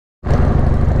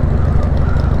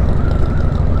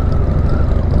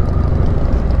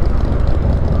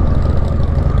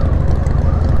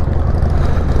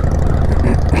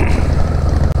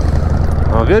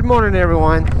Good morning,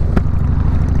 everyone.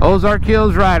 Ozark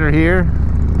Hills Rider here.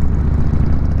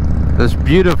 This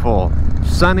beautiful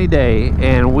sunny day,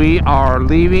 and we are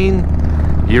leaving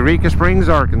Eureka Springs,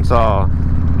 Arkansas.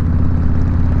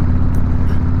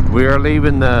 We are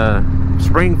leaving the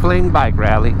Spring Fling Bike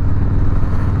Rally,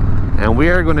 and we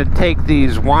are going to take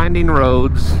these winding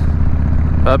roads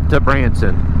up to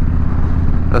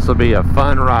Branson. This will be a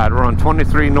fun ride. We're on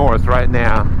 23 North right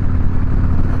now,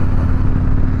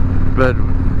 but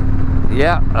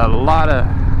yeah, a lot of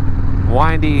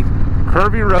windy,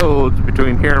 curvy roads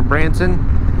between here and Branson.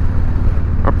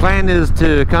 Our plan is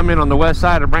to come in on the west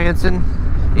side of Branson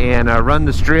and run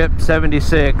the strip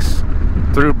 76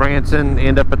 through Branson,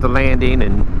 end up at the landing,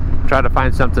 and try to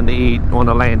find something to eat on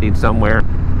the landing somewhere.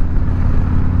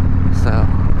 So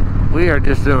we are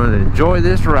just going to enjoy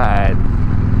this ride.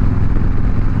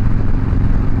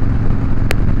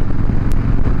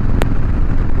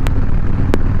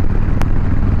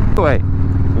 Anyway,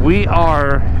 we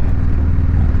are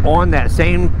on that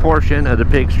same portion of the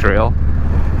Pigs Trail,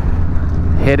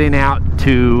 heading out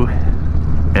to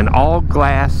an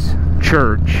all-glass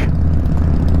church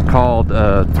called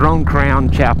Throne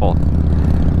Crown Chapel.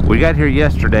 We got here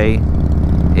yesterday,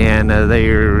 and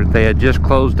they had just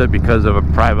closed it because of a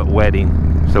private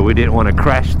wedding, so we didn't want to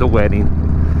crash the wedding,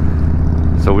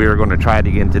 so we were going to try it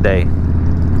again today.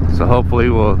 So hopefully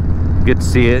we'll get to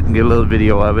see it and get a little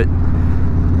video of it.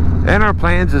 And our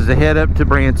plans is to head up to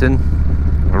Branson,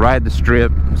 ride the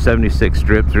strip, 76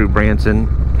 strip through Branson,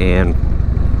 and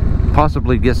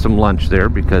possibly get some lunch there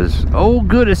because, oh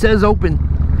good, it says open.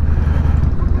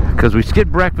 Because we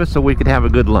skipped breakfast so we could have a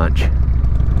good lunch.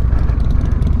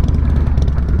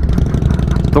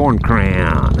 Thorn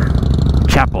Crown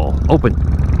Chapel, open.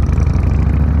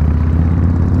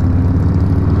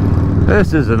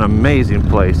 This is an amazing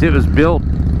place. It was built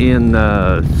in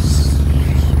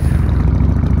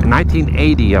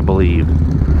 1980, I believe.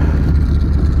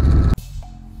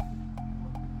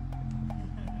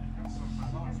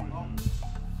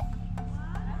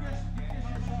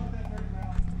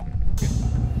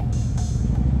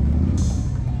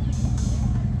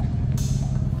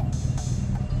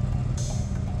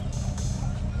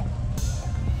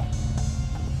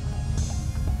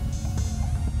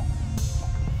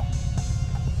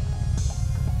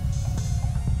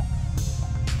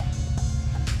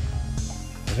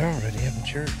 They're already having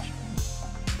church.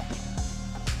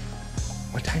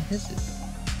 What time is it?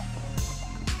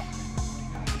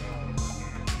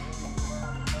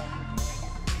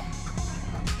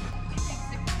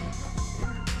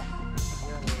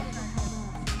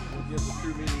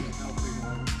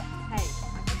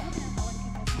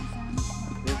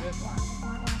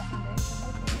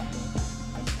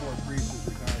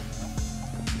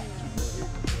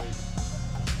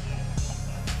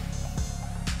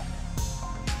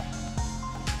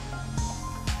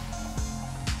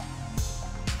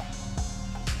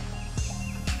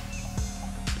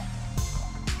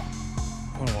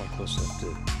 I don't want close enough to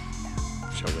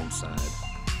show inside.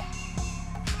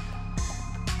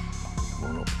 I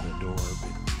won't open the door,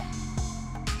 but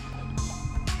I'm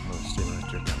going to stay right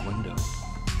there at that window.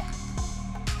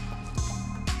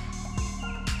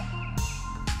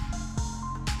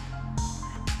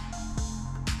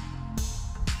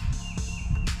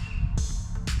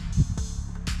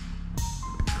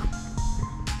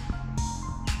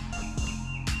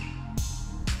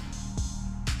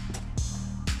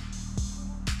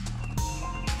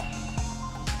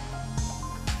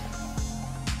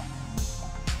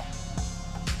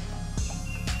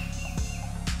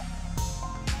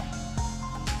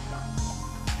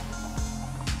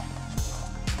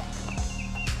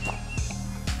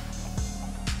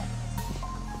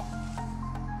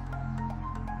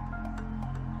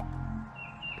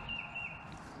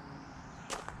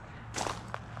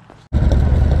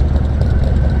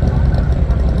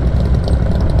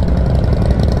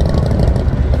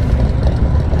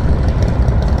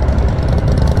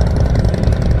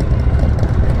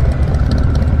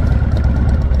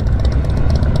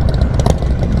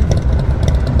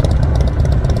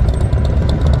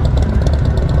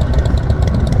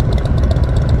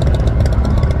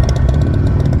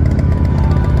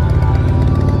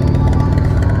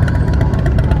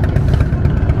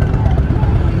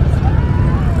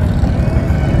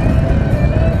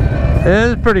 It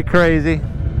is pretty crazy.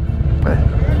 Hey,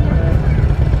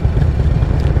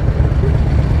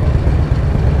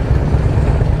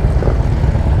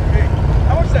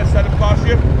 how much that setup cost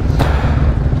you?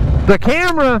 The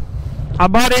camera, I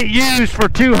bought it used for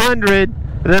 $200, and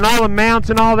then all the mounts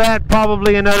and all that,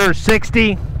 probably another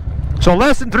 $60. So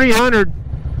less than $300.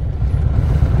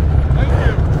 Thank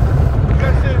you. You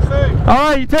guys stay safe. All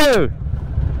right, you too.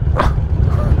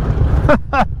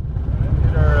 I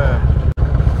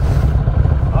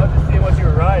was just seeing what you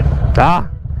were riding. Ah,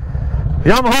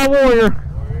 Yamaha Warrior.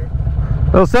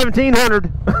 Little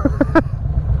 1700.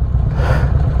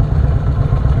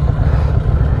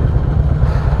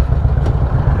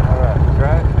 Alright,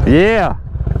 try it. Yeah.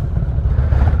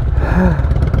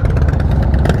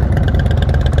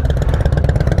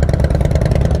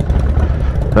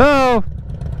 Oh.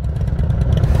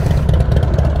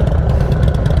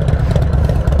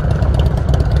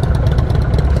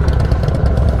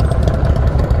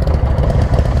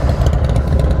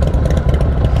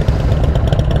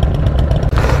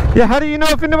 Yeah, how do you know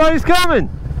if anybody's coming?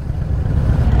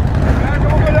 Guys,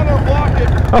 don't go down there and block it.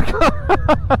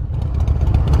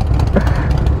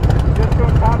 Just go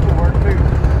top will work too.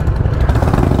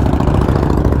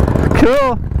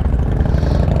 Cool.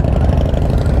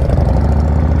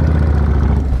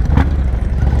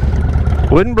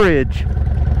 Wooden bridge.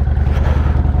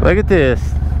 Look at this.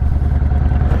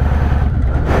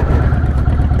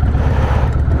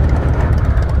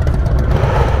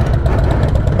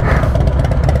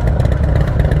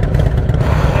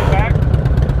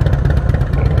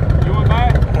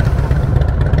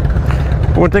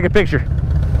 I want to take a picture.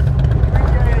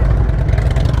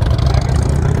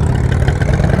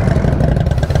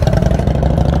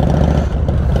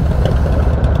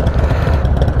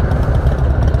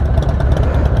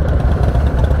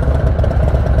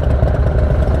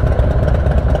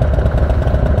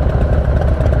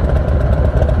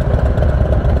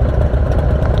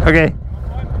 Okay.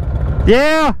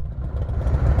 Yeah.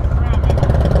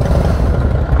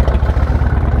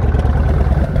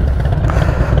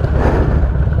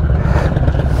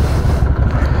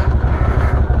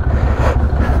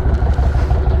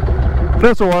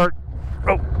 This will work.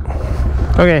 Oh.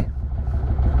 Okay.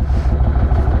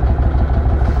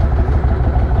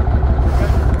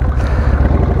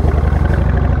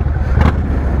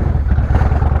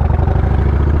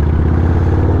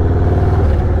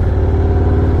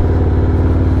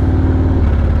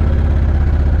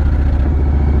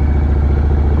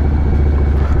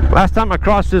 Last time I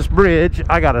crossed this bridge,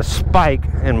 I got a spike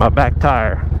in my back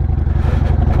tire.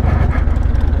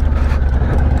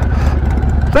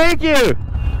 Thank you.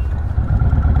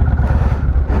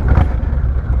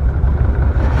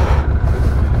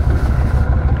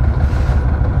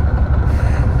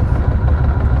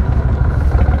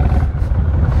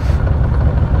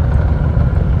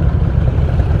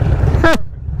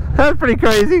 That's pretty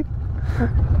crazy.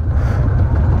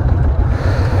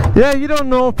 Yeah, you don't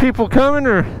know if people coming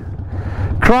or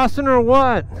crossing or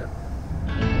what.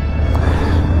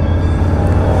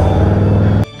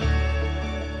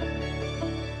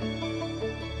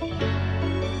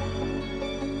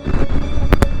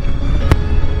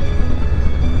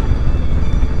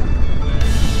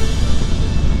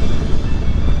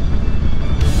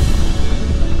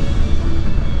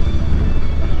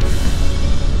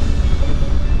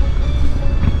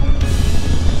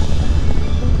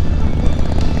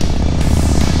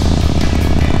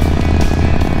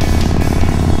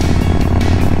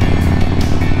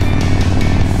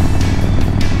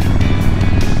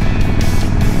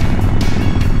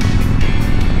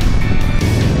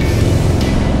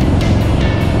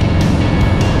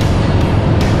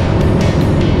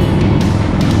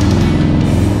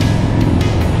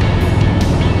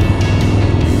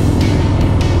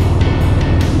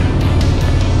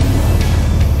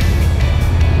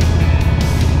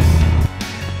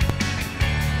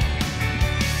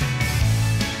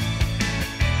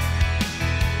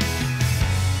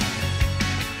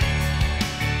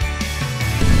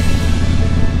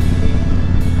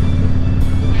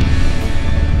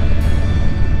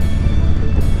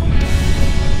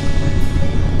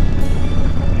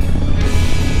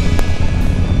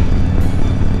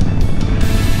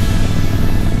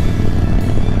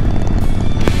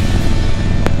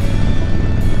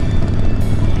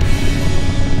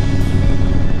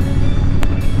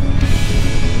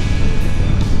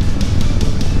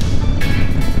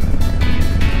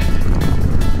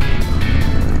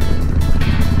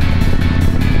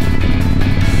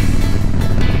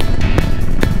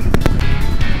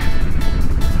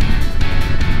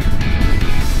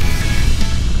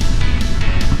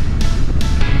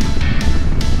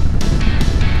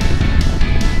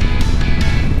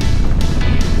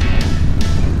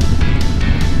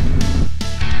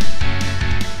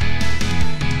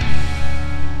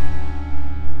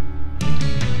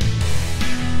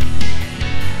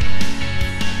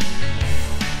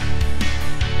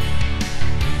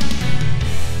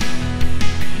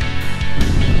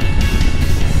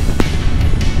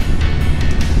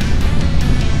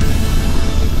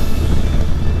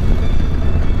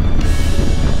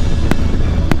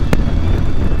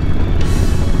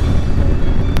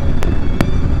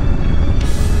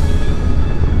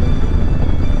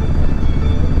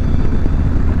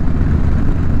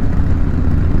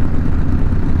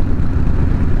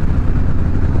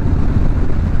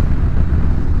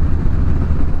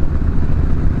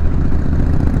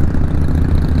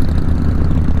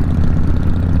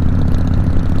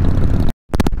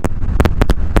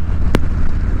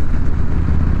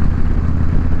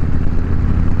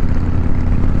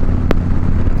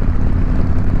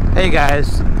 Hey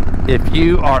guys, if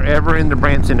you are ever in the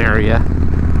Branson area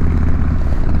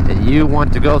and you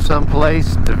want to go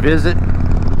someplace to visit,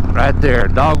 right there,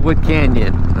 Dogwood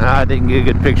Canyon. I didn't get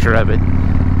a good picture of it.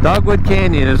 Dogwood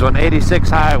Canyon is on 86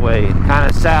 Highway, kind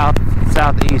of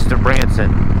southeast of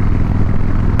Branson.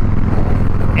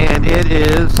 And it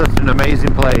is such an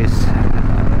amazing place.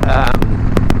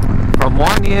 From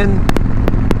one end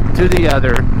to the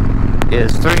other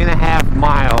is 3.5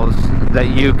 miles that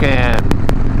you can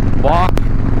walk,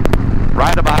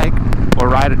 ride a bike, or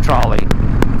ride a trolley.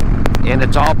 And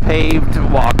it's all paved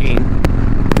walking,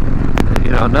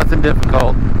 you know, nothing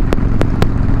difficult.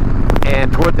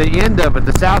 And toward the end of it,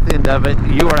 the south end of it,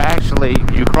 you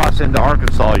cross into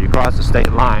Arkansas, you cross the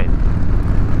state line.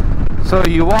 So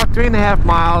you walk 3.5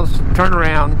 miles, turn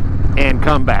around, and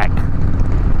come back.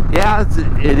 Yeah,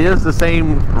 it is the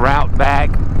same route back,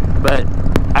 but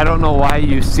I don't know why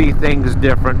you see things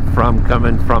different from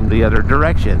coming from the other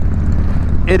direction.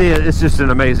 It's just an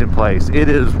amazing place. It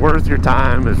is worth your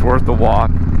time, it's worth the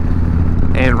walk.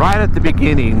 And right at the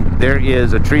beginning, there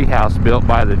is a tree house built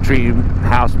by the tree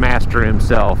house master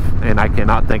himself, and I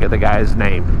cannot think of the guy's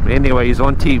name. Anyway, he's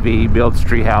on TV, builds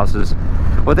tree houses.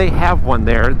 Well, they have one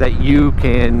there that you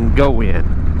can go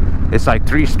in. It's like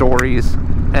 3 stories.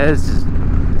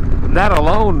 That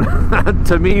alone,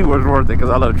 to me, was worth it because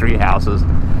I love tree houses.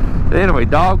 But anyway,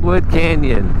 Dogwood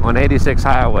Canyon on 86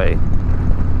 Highway.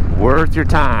 Worth your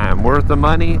time, worth the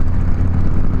money.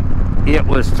 It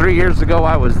was 3 years ago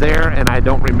I was there, and I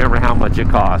don't remember how much it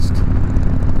cost.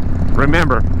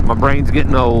 Remember, my brain's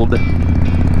getting old.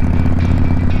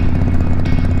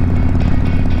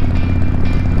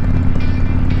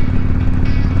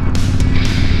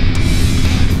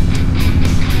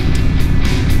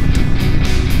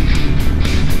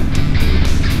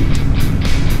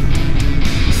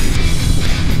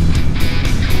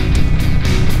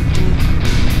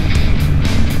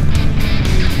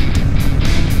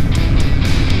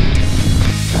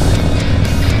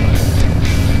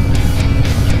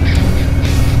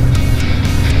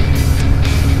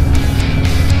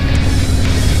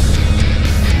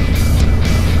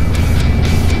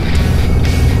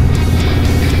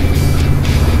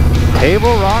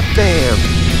 Table Rock Dam,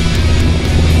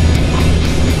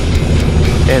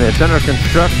 and it's under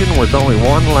construction with only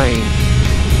 1 lane.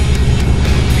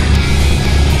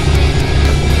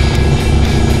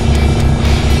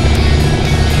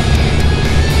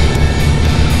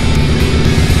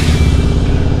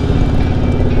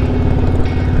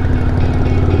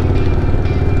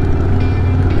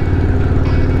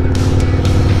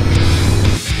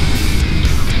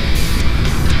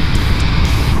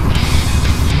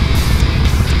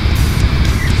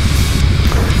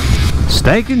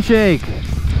 Steak and Shake.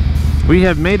 We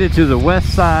have made it to the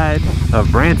west side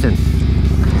of Branson,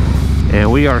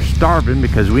 and we are starving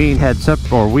because we ain't had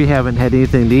supper, or we haven't had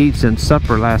anything to eat since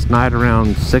supper last night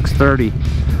around 6:30.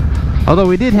 Although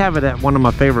we did have it at one of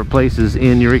my favorite places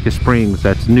in Eureka Springs.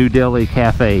 That's New Delhi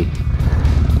Cafe,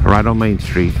 right on Main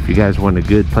Street. If you guys want a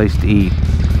good place to eat,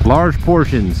 large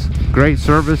portions, great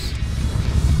service.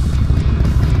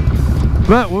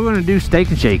 But we're going to do Steak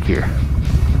and Shake here,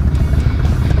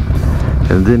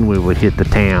 and then we would hit the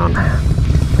town.